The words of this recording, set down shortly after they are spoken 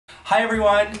Hi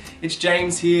everyone, it's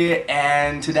James here,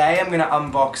 and today I'm going to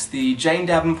unbox the Jane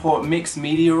Davenport mixed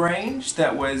media range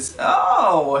that was...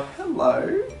 Oh,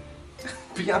 hello.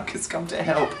 Bianca's come to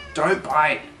help. Don't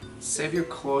bite. Save your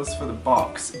claws for the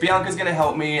box. Bianca's going to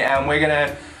help me and we're going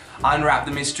to unwrap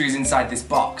the mysteries inside this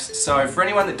box. So for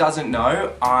anyone that doesn't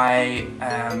know, I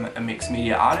am a mixed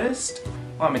media artist.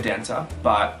 Well, I'm a dancer,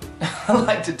 but I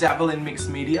like to dabble in mixed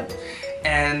media.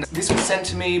 And this was sent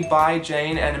to me by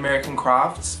Jane and American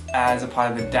Crafts as a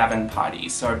part of the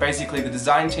Davenparty. So basically the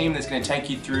design team that's going to take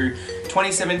you through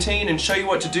 2017 and show you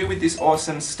what to do with this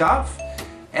awesome stuff.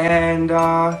 And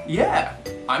yeah,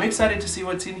 I'm excited to see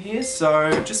what's in here,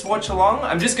 so just watch along.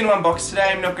 I'm just going to unbox today,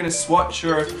 I'm not going to swatch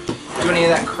or do any of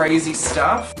that crazy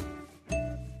stuff.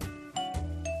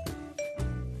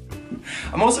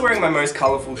 I'm also wearing my most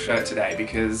colourful shirt today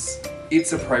because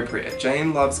it's appropriate.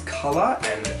 Jane loves colour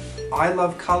and I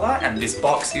love colour, and this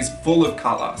box is full of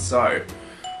colour, so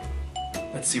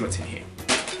let's see what's in here.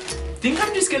 I think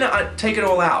I'm just gonna take it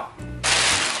all out.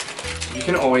 You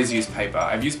can always use paper.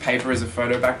 I've used paper as a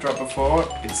photo backdrop before.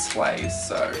 It slays,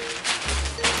 so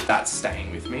that's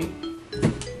staying with me.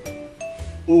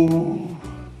 Ooh.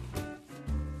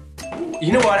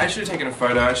 You know what? I should have taken a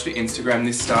photo. I should have Instagrammed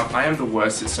this stuff. I am the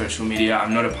worst at social media.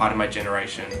 I'm not a part of my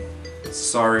generation.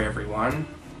 Sorry, everyone.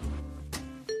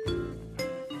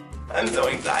 I'm so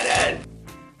excited!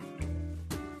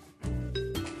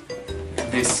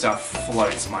 This stuff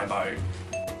floats my boat.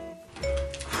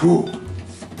 Whew.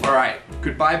 Alright,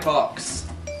 goodbye box.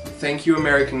 Thank you,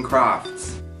 American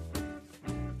Crafts.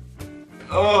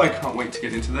 Oh, I can't wait to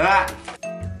get into that.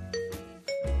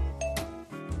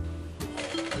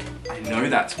 I know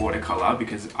that's watercolor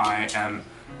because I am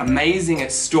amazing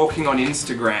at stalking on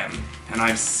Instagram, and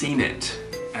I've seen it,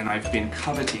 and I've been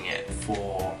coveting it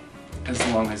for as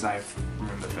long as I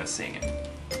remember first seeing it.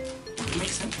 Does that make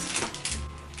sense?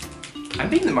 I'm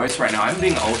being the most right now. I'm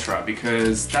being ultra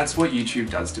because that's what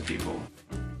YouTube does to people.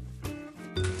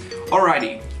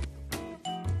 Alrighty.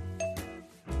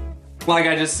 Like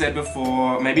I just said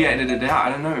before, maybe I edited it out, I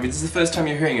don't know, maybe this is the first time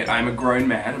you're hearing it. I'm a grown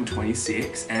man, I'm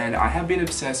 26, and I have been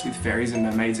obsessed with fairies and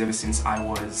mermaids ever since I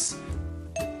was...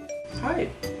 Hi,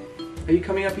 are you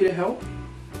coming up here to help?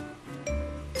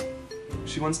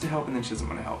 She wants to help and then she doesn't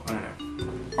want to help, I don't know.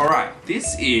 Alright,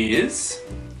 this is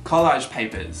collage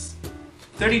papers.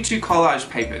 32 collage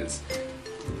papers.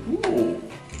 Ooh.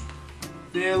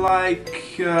 They're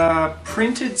like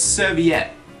printed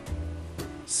serviette.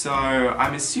 So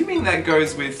I'm assuming that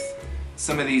goes with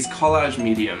some of these collage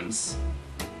mediums.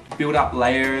 Build up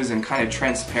layers and kind of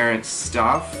transparent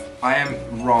stuff. I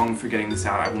am wrong for getting this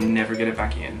out. I will never get it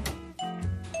back in.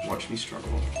 Watch me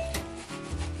struggle.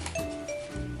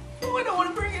 Oh, I don't want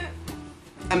to bring it.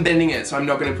 I'm bending it, so I'm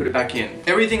not going to put it back in.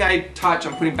 Everything I touch,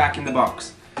 I'm putting back in the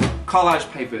box.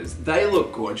 Collage papers. They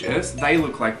look gorgeous. They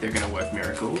look like they're going to work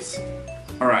miracles.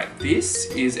 Alright, this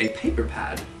is a paper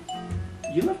pad.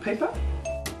 You love paper?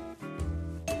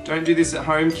 Don't do this at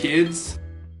home, kids.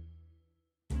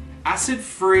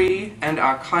 Acid-free and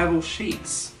archival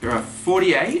sheets. There are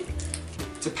 48.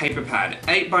 It's a paper pad.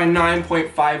 8 by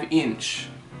 9.5 inch.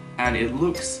 And it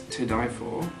looks to die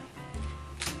for.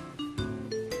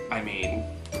 I mean,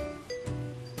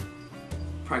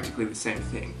 practically the same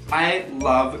thing. I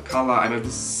love colour. I'm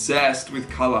obsessed with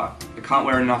colour. I can't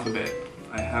wear enough of it.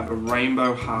 I have a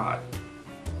rainbow heart.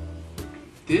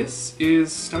 This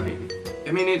is stunning.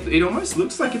 I mean, it almost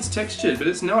looks like it's textured, but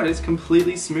it's not. It's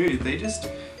completely smooth. They just,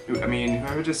 I mean,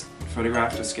 whoever just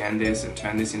photographed or scanned this and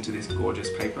turned this into this gorgeous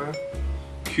paper,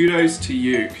 kudos to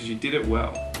you, because you did it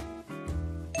well.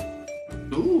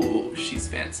 Ooh, she's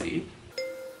fancy.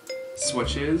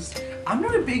 Swatches. I'm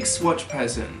not a big swatch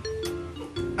person.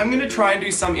 I'm gonna try and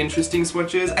do some interesting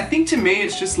swatches. I think to me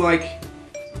it's just like,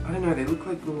 I don't know, they look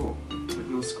like little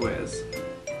squares.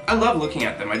 I love looking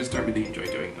at them, I just don't really enjoy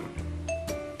doing them.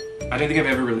 I don't think I've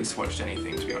ever really swatched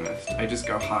anything, to be honest. I just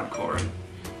go hardcore and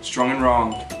strong and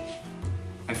wrong.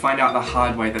 I find out the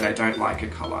hard way that I don't like a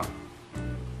colour.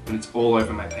 And it's all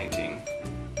over my painting.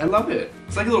 I love it.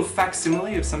 It's like a little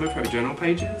facsimile of some of her journal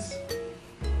pages.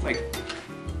 Like,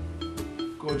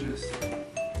 gorgeous.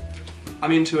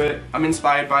 I'm into it. I'm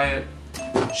inspired by it.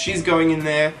 She's going in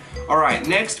there. Alright,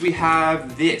 next we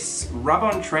have this.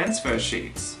 Rub-on transfer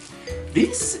sheets.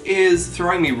 This is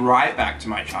throwing me right back to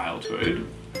my childhood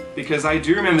because I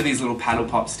do remember these little paddle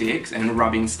pop sticks and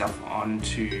rubbing stuff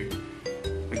onto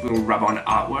like little rub-on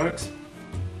artworks.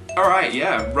 Alright,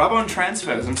 yeah, rub-on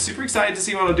transfers. I'm super excited to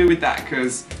see what I'll do with that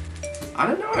because, I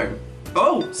don't know.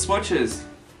 Oh, swatches.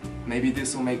 Maybe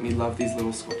this will make me love these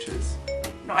little swatches.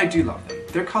 No, I do love them.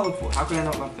 They're colourful. How could I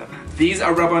not love them? These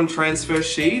are rub-on transfer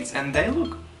sheets and they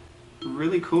look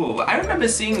really cool. I remember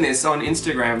seeing this on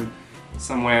Instagram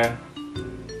somewhere,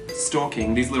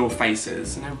 stalking these little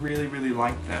faces, and I really, really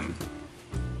liked them.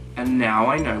 And now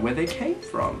I know where they came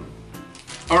from.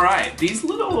 Alright, these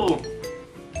little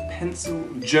pencil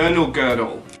journal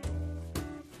girdle.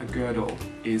 A girdle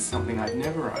is something I've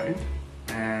never owned,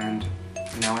 and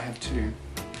now I have two.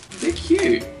 They're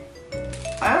cute.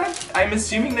 I'm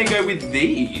assuming they go with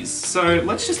these, so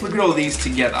let's just look at all these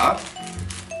together.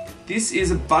 This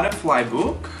is a butterfly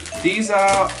book. These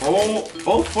are all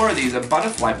four of these are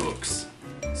butterfly books.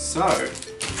 So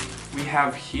we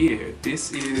have here,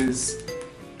 this is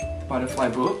the butterfly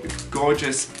book,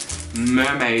 gorgeous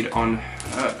mermaid on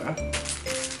her.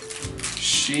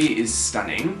 She is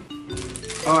stunning.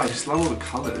 Oh, I just love all the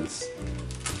colours.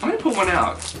 I'm gonna put one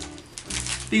out.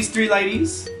 These three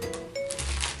ladies,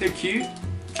 they're cute.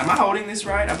 Am I holding this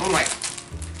right? I'm like...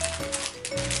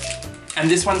 And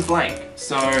this one's blank,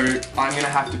 so I'm gonna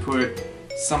have to put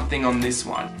something on this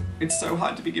one. It's so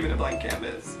hard to be given a blank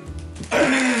canvas.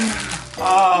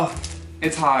 Oh,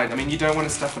 it's hard. I mean, you don't want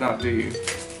to stuff it up, do you?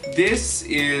 This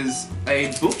is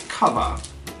a book cover.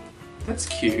 That's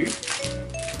cute.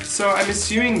 So I'm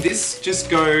assuming this just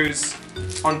goes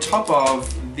on top of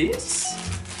this.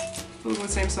 Look the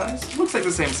same size? It looks like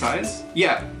the same size.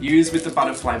 Yeah, used with the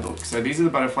butterfly book. So these are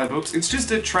the butterfly books. It's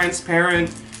just a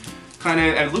transparent kind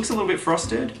of, it looks a little bit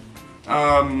frosted.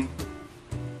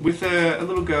 With a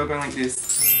little girl going like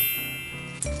this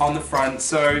on the front.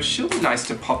 So she'll be nice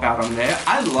to pop out on there.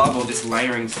 I love all this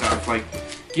layering stuff. Like,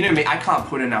 you know me, I can't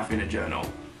put enough in a journal.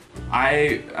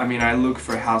 I mean, I look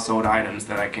for household items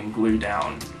that I can glue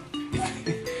down.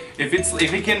 If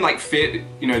it can like fit,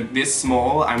 you know, this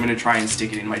small, I'm gonna try and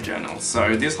stick it in my journal.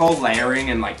 So this whole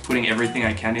layering and like putting everything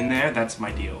I can in there, that's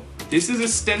my deal. This is a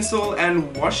stencil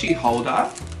and washi holder.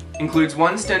 Includes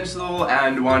one stencil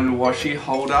and one washi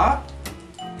holder.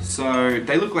 So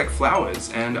they look like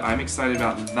flowers and I'm excited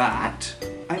about that.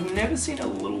 I've never seen a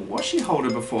little washi holder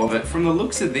before, but from the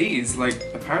looks of these, like,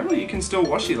 apparently you can still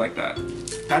washi like that.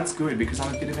 That's good because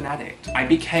I'm a bit of an addict. I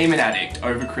became an addict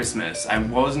over Christmas. I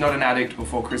was not an addict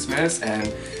before Christmas, and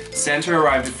Santa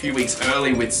arrived a few weeks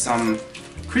early with some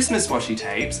Christmas washi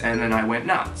tapes, and then I went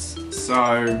nuts. So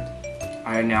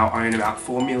I now own about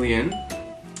 4 million.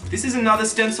 This is another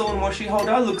stencil and washi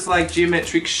holder. Looks like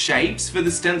geometric shapes for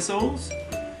the stencils.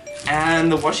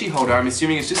 And the washi holder, I'm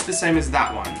assuming, is just the same as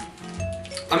that one.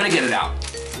 I'm gonna get it out.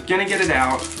 Gonna get it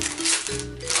out.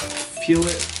 Feel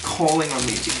it calling on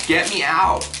me to get me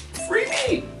out. Free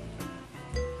me!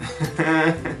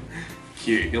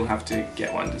 Cute, you'll have to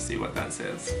get one to see what that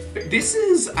says. This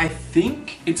is, I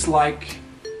think, it's like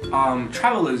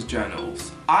traveler's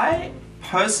journals. I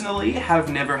personally have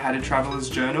never had a traveler's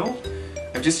journal.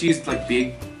 I've just used like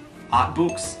big art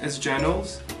books as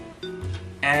journals.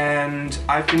 And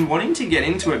I've been wanting to get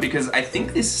into it because I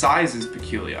think this size is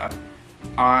peculiar.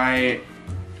 I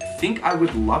think I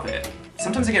would love it.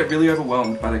 Sometimes I get really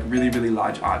overwhelmed by like really, really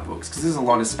large art books because there's a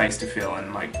lot of space to fill,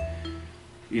 and like,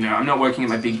 you know, I'm not working at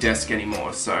my big desk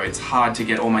anymore, so it's hard to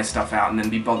get all my stuff out and then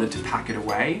be bothered to pack it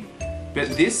away.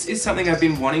 But this is something I've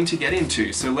been wanting to get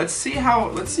into, so let's see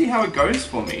how it goes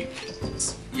for me.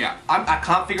 Yeah, I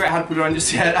can't figure out how to put it on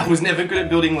just yet. I was never good at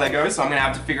building Lego, so I'm gonna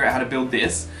have to figure out how to build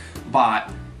this. But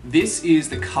this is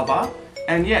the cover,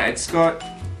 and yeah, it's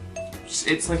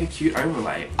like a cute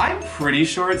overlay. I'm pretty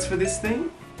sure it's for this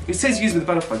thing. It says use with the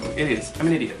butterfly book. It is. I'm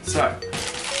an idiot. So,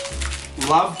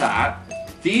 love that.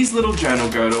 These little journal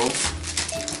girdles.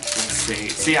 Let's see.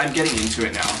 See, I'm getting into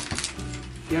it now.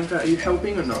 Bianca, are you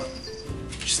helping or not?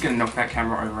 Just gonna knock that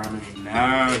camera over. I'm gonna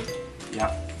no.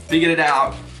 Yeah. Figured it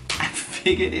out. I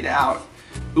figured it out.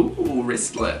 Ooh,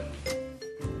 wristlet.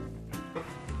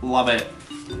 Love it.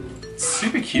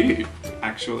 Super cute,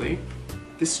 actually.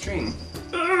 This string.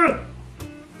 Ugh!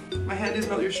 My hand is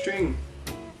not your string.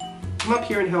 Come up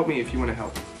here and help me if you want to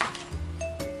help.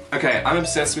 Okay, I'm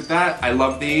obsessed with that. I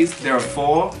love these. There are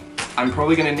 4. I'm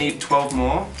probably going to need 12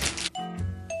 more.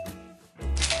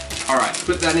 Alright,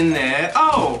 put that in there.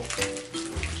 Oh!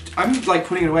 I'm like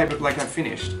putting it away, but like I've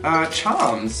finished.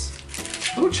 Charms.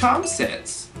 Little charm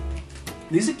sets.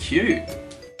 These are cute.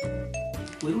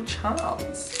 Little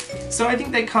charms. So I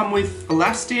think they come with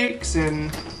elastics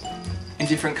and in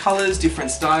different colors,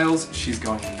 different styles. She's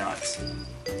going nuts.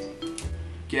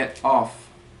 Get off,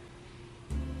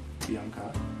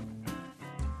 Bianca.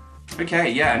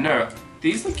 Okay, yeah, no,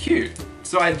 these look cute.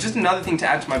 So just another thing to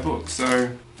add to my book.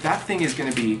 So that thing is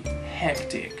gonna be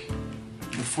hectic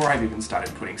before I've even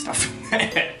started putting stuff in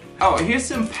there. Oh, here's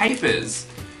some papers.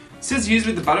 It says use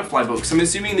with the butterfly books. I'm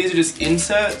assuming these are just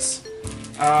inserts.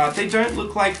 They don't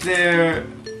look like they're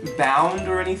bound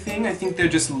or anything. I think they're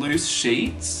just loose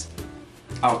sheets.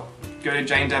 Oh, go to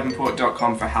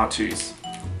janedavenport.com for how-tos.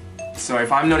 So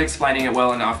if I'm not explaining it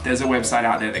well enough, there's a website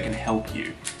out there that can help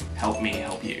you. Help me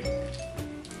help you.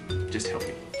 Just help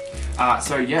you.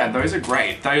 So yeah, those are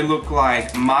great. They look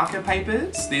like marker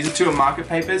papers. These are 2 marker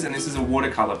papers and this is a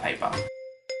watercolor paper.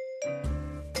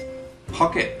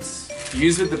 Pockets.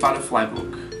 Used with the butterfly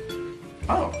book.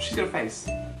 Oh, she's got a face.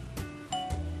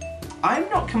 I'm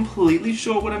not completely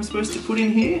sure what I'm supposed to put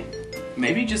in here.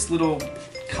 Maybe just little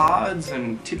cards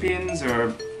and tip-ins,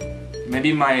 or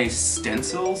maybe my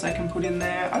stencils I can put in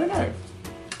there. I don't know.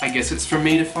 I guess it's for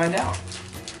me to find out.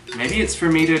 Maybe it's for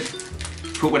me to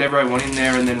put whatever I want in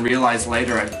there and then realize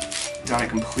later I've done it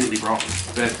completely wrong.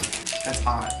 But that's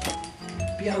art.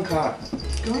 Bianca,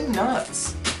 going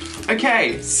nuts.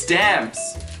 Okay,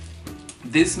 stamps.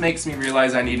 This makes me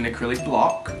realize I need an acrylic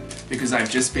block because I've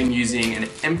just been using an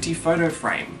empty photo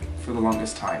frame for the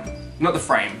longest time. Not the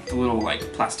frame, the little like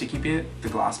plasticky bit, the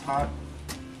glass part.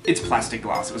 It's plastic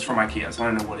glass, it was from IKEA, so I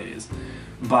don't know what it is.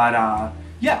 But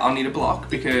yeah, I'll need a block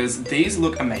because these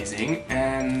look amazing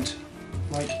and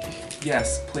like,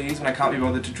 yes, please, when I can't be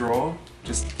bothered to draw,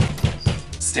 just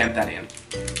stamp that in.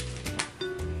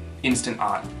 Instant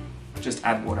art. Just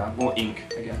add water, or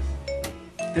ink, I guess.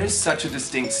 There's such a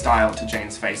distinct style to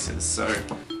Jane's faces, so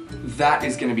that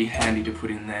is going to be handy to put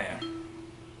in there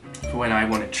for when I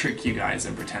want to trick you guys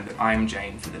and pretend that I'm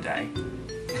Jane for the day.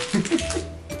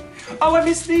 Oh, I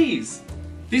missed these!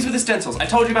 These were the stencils. I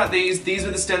told you about these. These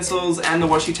were the stencils and the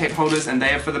washi tape holders, and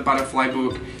they are for the butterfly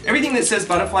book. Everything that says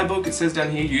butterfly book, it says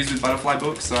down here, used with butterfly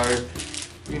book, so,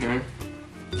 you know.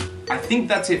 I think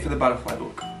that's it for the butterfly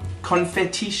book.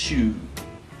 Confetti shoe.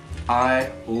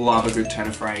 I love a good turn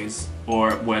of phrase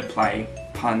or wordplay,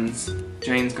 puns.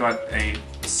 Jane's got a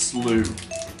slew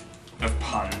of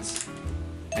puns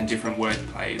and different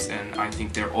wordplays, and I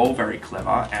think they're all very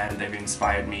clever and they've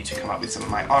inspired me to come up with some of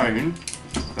my own,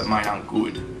 but mine aren't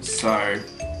good. So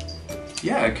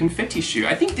yeah, confetti shoe.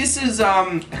 I think this is,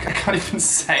 I can't even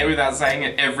say it without saying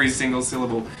it every single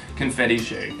syllable. Confetti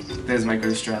shoe. There's my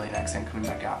good Australian accent coming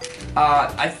back out.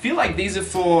 I feel like these are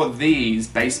for these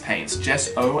base paints,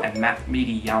 Gesso and Matte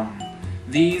Medium.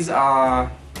 These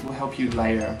will help you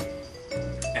layer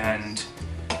and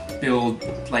build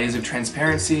layers of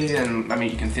transparency, and I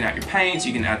mean you can thin out your paints,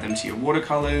 you can add them to your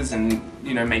watercolors and,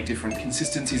 you know, make different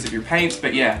consistencies of your paints.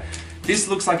 But yeah, this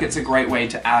looks like it's a great way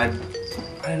to add,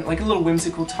 I don't know, like a little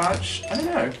whimsical touch. I don't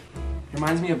know.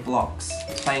 Reminds me of blocks.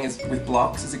 Playing with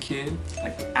blocks as a kid.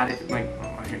 Like, add it, like,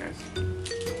 oh, who knows.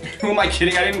 Who am I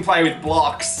kidding? I didn't play with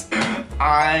blocks.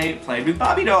 I played with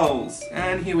Barbie dolls.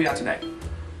 And here we are today.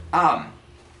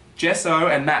 Gesso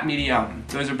and Matte Medium.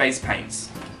 Those are base paints.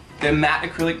 They're matte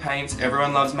acrylic paints.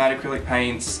 Everyone loves matte acrylic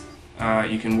paints.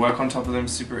 You can work on top of them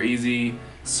super easy.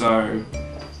 So,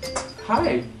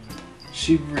 hi.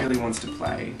 She really wants to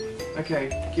play.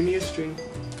 Okay, give me a string.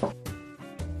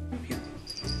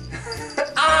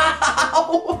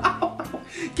 Ow!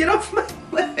 Get off my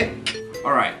leg!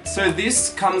 Alright, so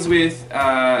this comes with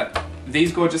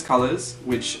these gorgeous colours,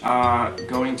 which are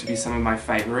going to be some of my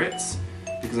favourites,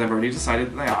 because I've already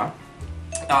decided that they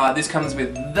are. This comes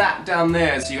with that down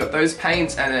there, so you got those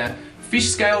paints and a fish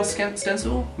scale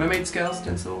stencil, mermaid scale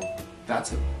stencil,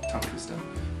 that's a tongue twister,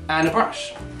 and a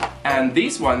brush. And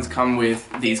these ones come with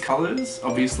these colours,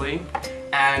 obviously,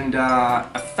 and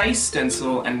a face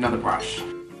stencil and another brush.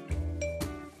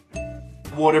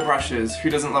 Water brushes. Who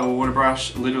doesn't love a water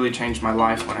brush? Literally changed my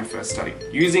life when I first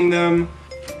started using them.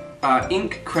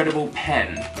 Ink Credible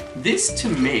pen. This to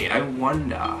me, I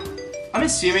wonder. I'm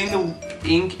assuming the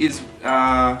ink is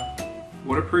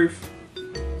waterproof.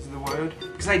 Is the word?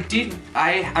 Because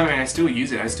I still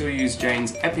use it. I still use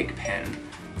Jane's Epic pen,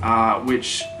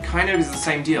 which kind of is the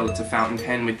same deal. It's a fountain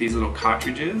pen with these little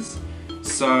cartridges.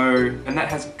 So, and that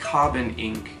has carbon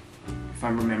ink, if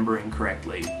I'm remembering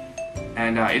correctly.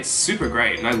 And it's super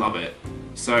great, and I love it.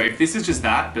 So if this is just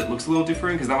that, but it looks a little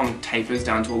different, because that one tapers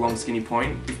down to a long skinny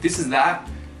point, if this is that,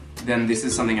 then this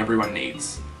is something everyone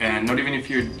needs. And not even if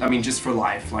you're, I mean just for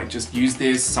life, like just use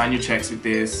this, sign your checks with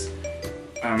this,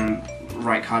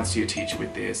 write cards to your teacher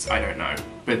with this, I don't know.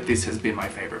 But this has been my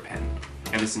favourite pen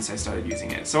ever since I started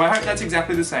using it. So I hope that's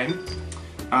exactly the same.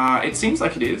 It seems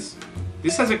like it is.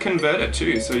 This has a converter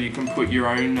too, so you can put your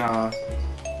own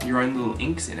little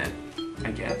inks in it,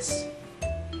 I guess.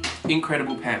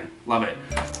 Incredible pen, love it.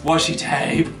 Washi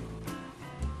tape.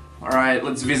 Alright,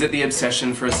 let's visit the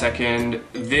obsession for a second.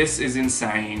 This is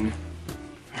insane.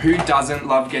 Who doesn't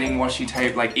love getting washi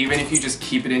tape? Like, even if you just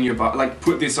keep it in your like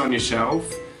put this on your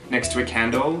shelf next to a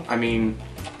candle. I mean,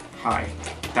 hi,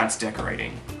 that's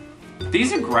decorating.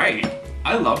 These are great.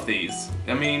 I love these.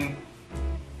 I mean,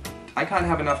 I can't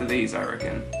have enough of these, I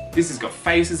reckon. This has got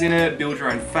faces in it, build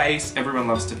your own face. Everyone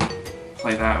loves to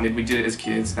play that. We did it as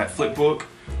kids, that flip book.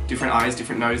 Different eyes,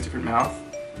 different nose, different mouth.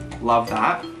 Love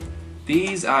that.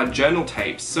 These are journal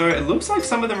tapes. So it looks like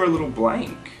some of them are a little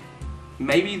blank.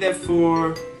 Maybe they're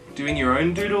for doing your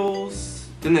own doodles.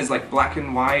 Then there's like black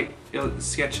and white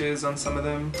sketches on some of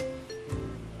them.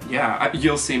 Yeah,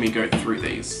 you'll see me go through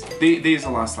these. These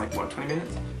will last like, what, 20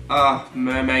 minutes?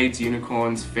 Mermaids,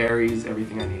 unicorns, fairies,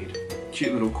 everything I need.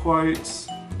 Cute little quotes.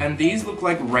 And these look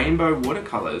like rainbow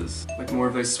watercolors. Like more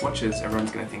of those swatches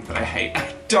everyone's gonna think that I hate.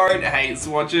 I don't hate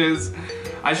swatches.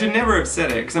 I should never have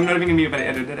said it, because I'm not even gonna be able to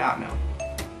edit it out now.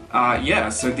 Yeah,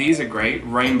 so these are great.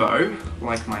 Rainbow,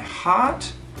 like my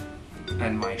heart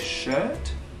and my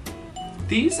shirt.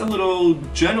 These are little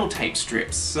journal tape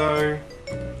strips, so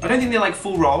I don't think they're like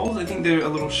full rolls. I think they're a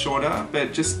little shorter,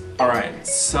 but just, alright.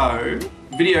 So,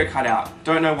 video cut out.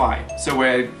 Don't know why. So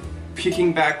we're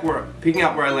picking up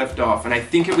where I left off, and I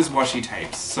think it was washi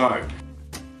tapes, so.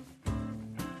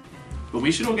 But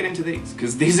we should all get into these,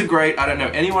 because these are great. I don't know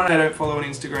anyone I don't follow on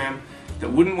Instagram that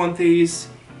wouldn't want these.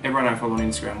 Everyone I follow on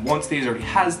Instagram wants these, already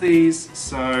has these,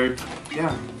 so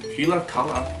yeah. If you love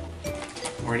color,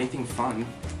 or anything fun,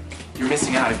 you're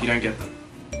missing out if you don't get them.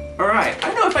 Alright, I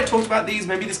don't know if I talked about these,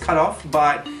 maybe this cut off,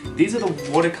 but these are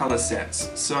the watercolor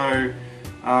sets. So,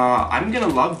 I'm gonna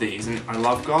love these, and I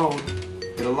love gold.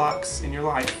 Bit of luxe in your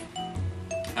life.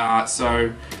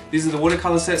 So, these are the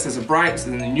watercolor sets. There's a bright,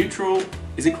 and then the neutral.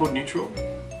 Is it called neutral?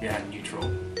 Yeah, neutral.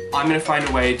 I'm gonna find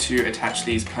a way to attach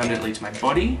these permanently to my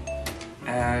body,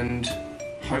 and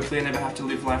hopefully I never have to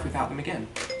live life without them again.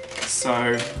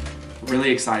 So,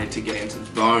 really excited to get into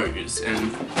those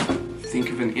and think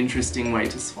of an interesting way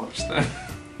to swatch them.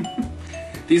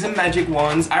 These are magic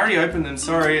wands. I already opened them,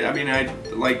 sorry. I mean,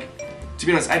 to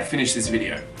be honest, I'd finished this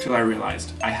video till I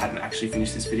realized I hadn't actually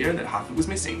finished this video, that half of it was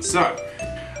missing. So,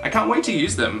 I can't wait to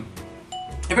use them.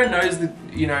 Everyone knows that,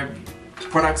 you know,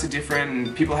 products are different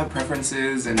and people have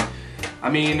preferences, and I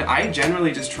mean, I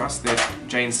generally just trust that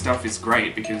Jane's stuff is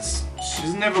great because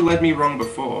she's never led me wrong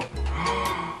before.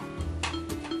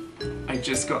 I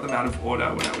just got them out of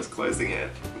order when I was closing it.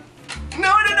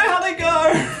 No, I don't know how they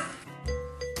go!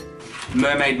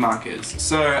 Mermaid markers.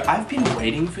 So I've been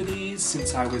waiting for these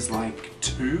since I was like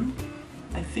 2,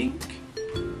 I think.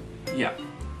 Yeah,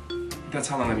 that's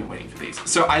how long I've been waiting for these.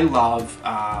 So I love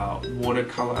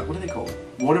watercolor, what are they called?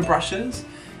 Water brushes.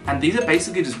 And these are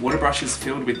basically just water brushes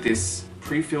filled with this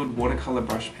pre-filled watercolor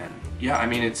brush pen. Yeah, I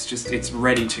mean, it's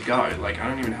ready to go. Like, I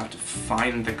don't even have to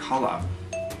find the color.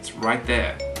 It's right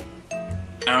there.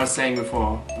 And I was saying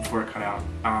before it cut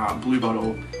out, Blue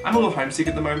Bottle. I'm a little homesick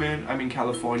at the moment. I'm in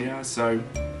California, so,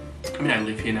 I mean, I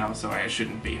live here now, so I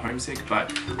shouldn't be homesick,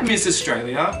 but I miss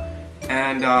Australia.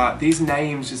 And these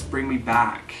names just bring me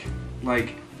back.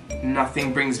 Like,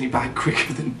 nothing brings me back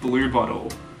quicker than Blue Bottle.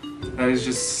 That is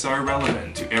just so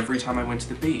relevant to every time I went to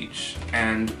the beach.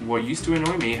 And what used to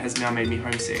annoy me has now made me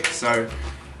homesick. So,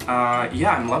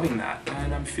 yeah, I'm loving that.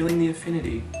 And I'm feeling the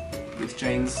affinity with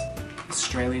Jane's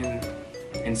Australian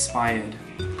inspired.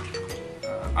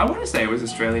 I want to say it was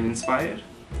Australian inspired.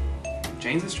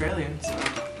 Jane's Australian, so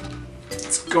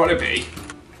it's gotta be.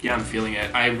 Yeah, I'm feeling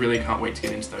it. I really can't wait to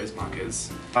get into those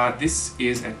markers. This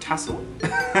is a tassel.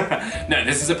 No,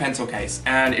 this is a pencil case,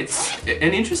 and it's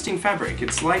an interesting fabric.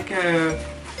 It's like I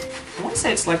want to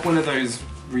say it's like one of those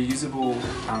reusable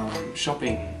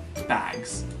shopping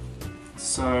bags.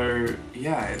 So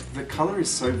yeah, the color is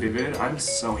so vivid. I'm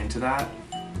so into that.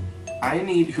 I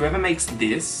need, whoever makes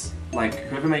this, like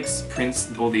whoever makes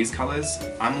prints all these colors,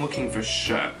 I'm looking for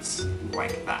shirts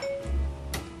like that.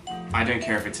 I don't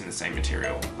care if it's in the same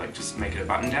material, like just make it a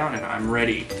button down and I'm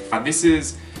ready. This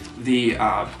is the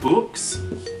books,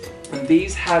 and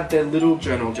these had their little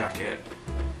journal jacket.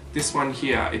 This one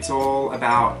here, it's all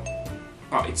about,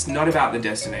 oh, it's not about the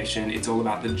destination, it's all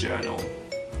about the journal.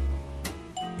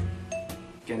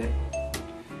 Get it?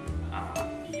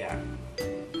 Yeah.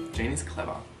 Jane is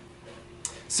clever.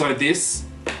 So this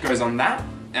goes on that,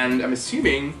 and I'm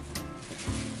assuming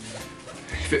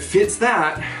if it fits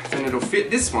that, then it'll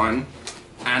fit this one,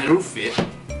 and it'll fit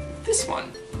this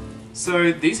one.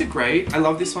 So these are great. I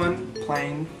love this one.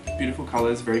 Plain, beautiful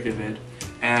colors, very vivid.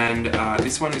 And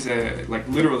this one is like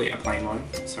literally a plain one,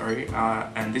 sorry.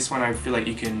 And this one I feel like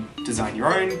you can design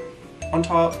your own on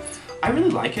top. I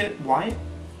really like it white.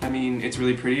 I mean, it's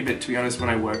really pretty, but to be honest, when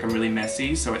I work, I'm really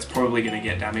messy, so it's probably gonna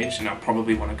get damaged, and I'll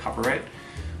probably want to cover it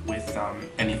with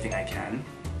anything I can,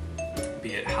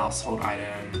 be it household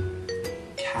item,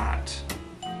 cat.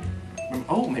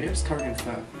 Oh, maybe I'm just covered in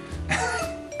fur.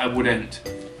 I wouldn't.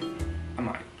 I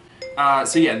might.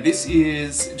 So yeah, this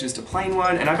is just a plain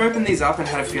one, and I've opened these up and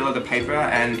had a feel of the paper,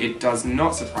 and it does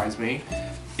not surprise me.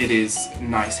 It is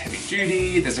nice heavy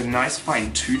duty, there's a nice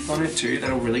fine tooth on it too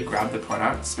that'll really grab the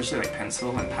product, especially like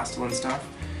pencil and pastel and stuff.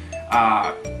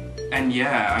 And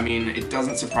yeah, I mean, it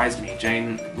doesn't surprise me.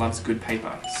 Jane loves good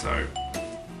paper, so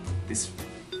this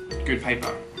good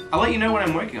paper. I'll let you know when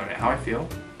I'm working on it, how I feel.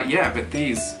 Yeah, but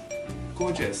these,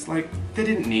 gorgeous. Like, there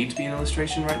didn't need to be an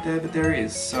illustration right there, but there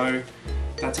is, so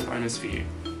that's a bonus for you,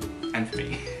 and for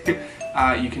me.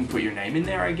 You can put your name in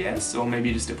there, I guess, or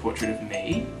maybe just a portrait of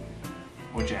me,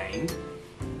 or Jane,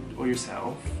 or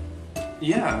yourself.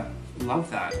 Yeah, love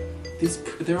that.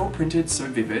 They're all printed so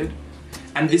vivid,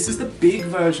 and this is the big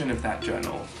version of that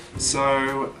journal.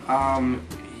 So,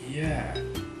 yeah.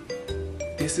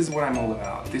 This is what I'm all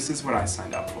about. This is what I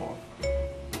signed up for.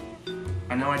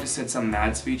 I know I just said some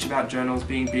mad speech about journals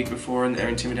being big before and they're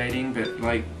intimidating, but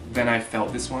like, then I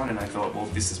felt this one and I thought, well,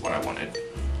 this is what I wanted.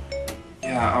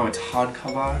 Yeah, oh, it's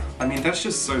hardcover. I mean, that's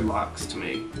just so luxe to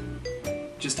me.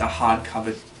 Just a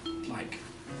hardcover, like,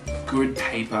 good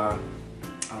paper.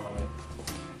 I love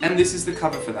it. And this is the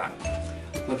cover for that.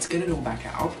 Let's get it all back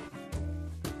out.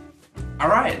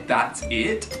 Alright, that's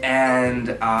it, and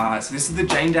so this is the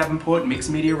Jane Davenport Mixed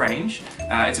Media range.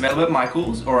 It's available at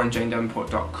Michael's or on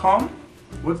janedavenport.com.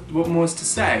 What more is to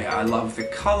say? I love the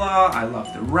colour, I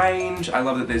love the range, I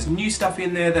love that there's new stuff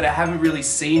in there that I haven't really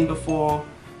seen before,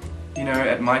 you know,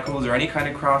 at Michael's or any kind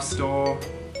of craft store.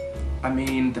 I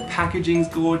mean, the packaging's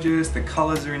gorgeous, the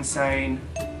colours are insane.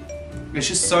 It's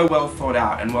just so well thought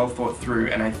out and well thought through,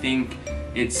 and I think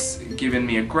it's given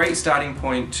me a great starting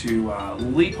point to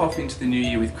leap off into the new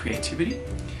year with creativity,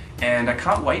 and I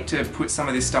can't wait to put some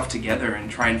of this stuff together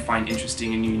and try and find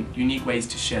interesting and unique ways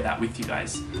to share that with you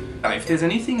guys. If there's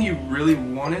anything you really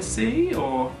want to see,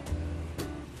 or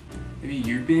maybe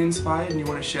you've been inspired and you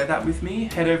want to share that with me,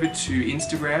 head over to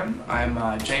Instagram.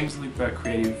 I'm James Lupert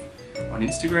Creative on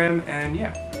Instagram, and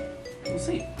yeah, we'll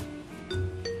see.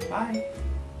 Bye.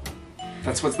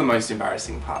 That's what's the most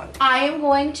embarrassing part. I am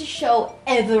going to show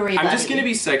everybody. I'm just going to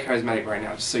be so charismatic right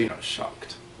now, just so you're not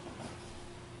shocked.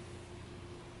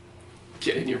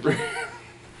 Get in your room.